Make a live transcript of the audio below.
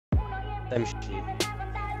Same shit.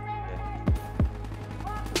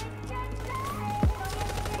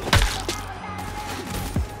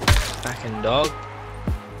 Fucking dog.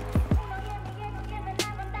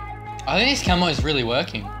 I think this camo is really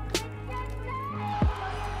working.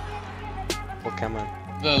 What camo?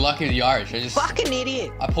 The lucky of the Irish. Fucking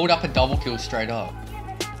idiot. I pulled up a double kill straight up.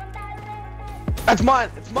 That's mine!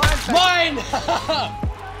 It's mine! Mine! Get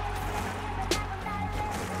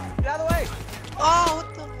out of the way! Oh, what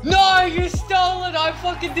the? No, you stole it! I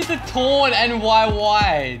fucking did the taunt and why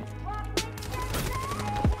wide.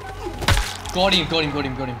 Got him. We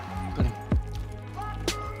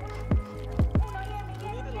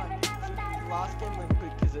needed like, the last game went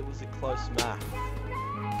good because it was a close match.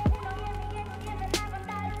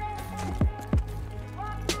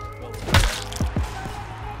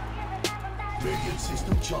 Radiant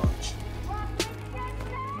system charged.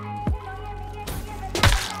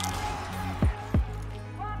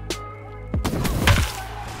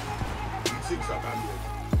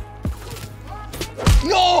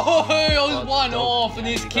 No! I was one off and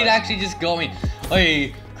this kid actually just got me.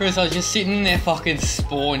 Hey, Chris, I was just sitting in there fucking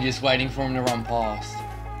spawn just waiting for him to run past.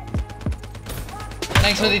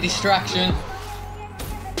 Thanks for the distraction.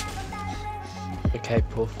 Okay,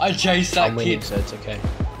 Puff. I chased that I'm winning, kid. so it's okay.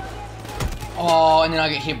 Oh, and then I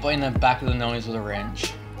get hit in the back of the nose with a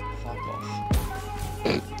wrench. Fuck off.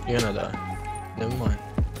 You're gonna die. Never mind.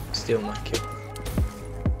 Steal my kill.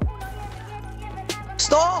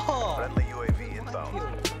 Stop! Friendly UAV inbound.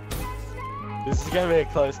 This is gonna be a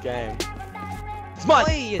close game. It's mine!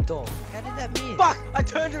 Why you dog? How did that miss? Fuck! I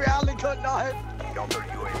turned around and got knifed! Counter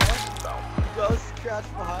UAV inbound. Ghost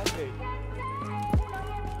crouched behind me.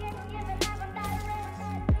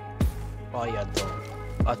 Oh, yeah, dog.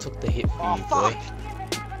 I took the hit for Oh, you, fuck! boy.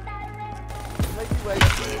 Make you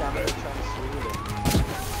waste your stamina trying to swing with it.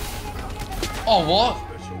 Oh, what?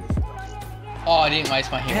 Oh, I didn't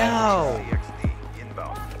waste my hit. How? EXD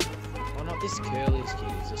inbound. Oh, not this Curly's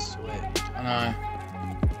kid, he's a sweat. I know.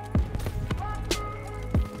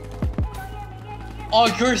 Oh,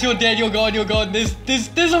 Chris, you're dead. You're gone. There's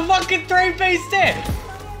a fucking 3-piece there.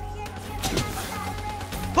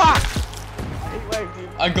 Fuck! He waved him.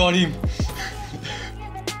 I got him.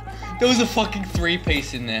 There was a fucking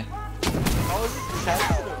 3-piece in there. I was just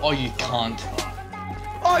chasing him. Oh, you can't.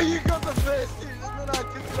 Oh, you got the first hit, and then I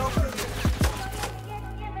took it off with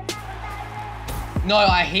you. No,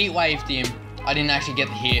 I heat waved him. I didn't actually get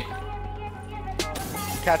the hit.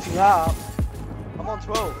 Catching up. I'm on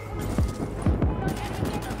 12.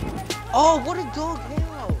 Oh, what a dog!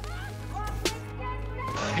 How?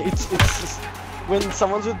 It's just when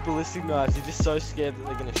someone's with ballistic knives, you're just so scared that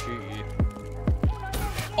they're gonna shoot you.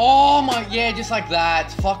 Oh my, yeah, just like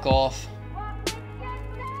that. Fuck off.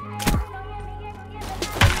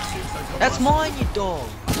 That's mine, you dog!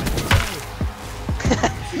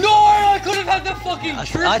 No, I could have had the fucking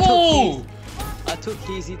triple. I took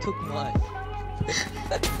his, he took mine.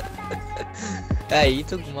 Hey, you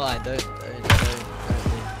took mine, don't.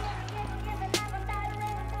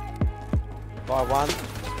 By one.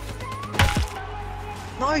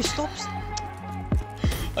 No, stop.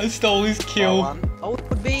 I stole his By kill. one. I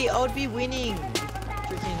would be winning.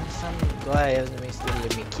 Freaking some guy hasn't been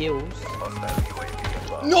stealing me kills. Hostile UAV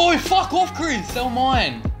inbound. No, fuck off, Chris. They're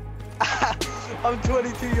mine. I'm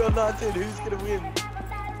 22, you're 19. Who's gonna win?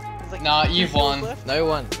 There's like Nah, 2 you've kills won. left. No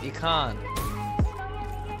one, you can't.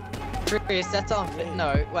 Chris, that's unfair.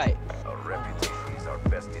 No, wait. Our reputation is our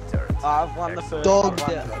best deterrent. I've won the first. Dog I've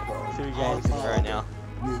won down. 2 games in a row now.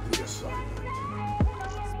 Nuclear assignment.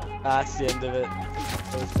 That's the end of it.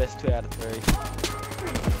 It was best 2 out of 3.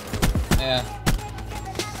 Yeah.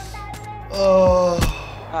 Oh.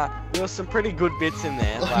 There was some pretty good bits in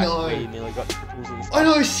there. I know. Like we nearly got triples and stuff. I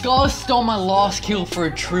know, Scar stole my last kill for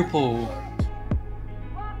a triple.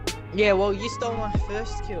 Yeah, well, you stole my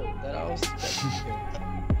first kill that I was supposed to kill.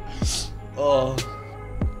 Oh.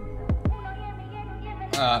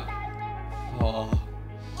 Oh.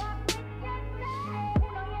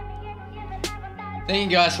 Thank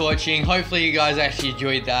you guys for watching. Hopefully you guys actually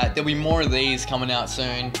enjoyed that. There'll be more of these coming out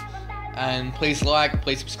soon. And please like,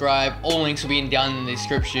 please subscribe. All links will be down in the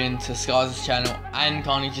description to Scar's channel and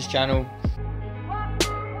Carnage's channel.